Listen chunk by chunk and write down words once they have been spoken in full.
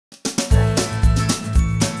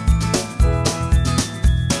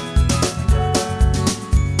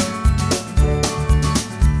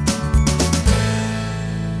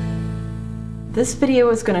This video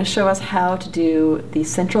is going to show us how to do the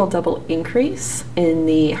central double increase in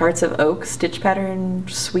the Hearts of Oak stitch pattern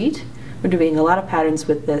suite. We're doing a lot of patterns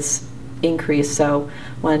with this increase, so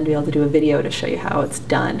I wanted to be able to do a video to show you how it's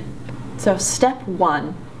done. So step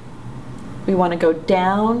one, we want to go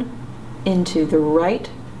down into the right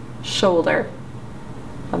shoulder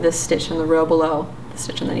of this stitch in the row below the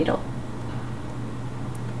stitch in the needle.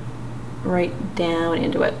 Right down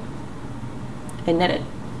into it and knit it.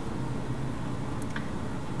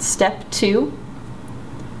 Step two, you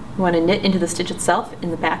want to knit into the stitch itself in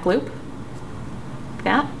the back loop, like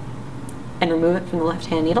that, and remove it from the left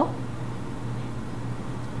hand needle.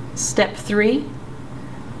 Step three,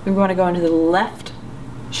 we want to go into the left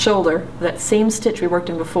shoulder of that same stitch we worked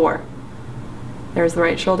in before. There's the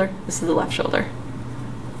right shoulder, this is the left shoulder.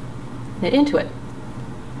 Knit into it.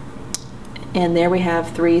 And there we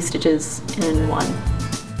have 3 stitches in one.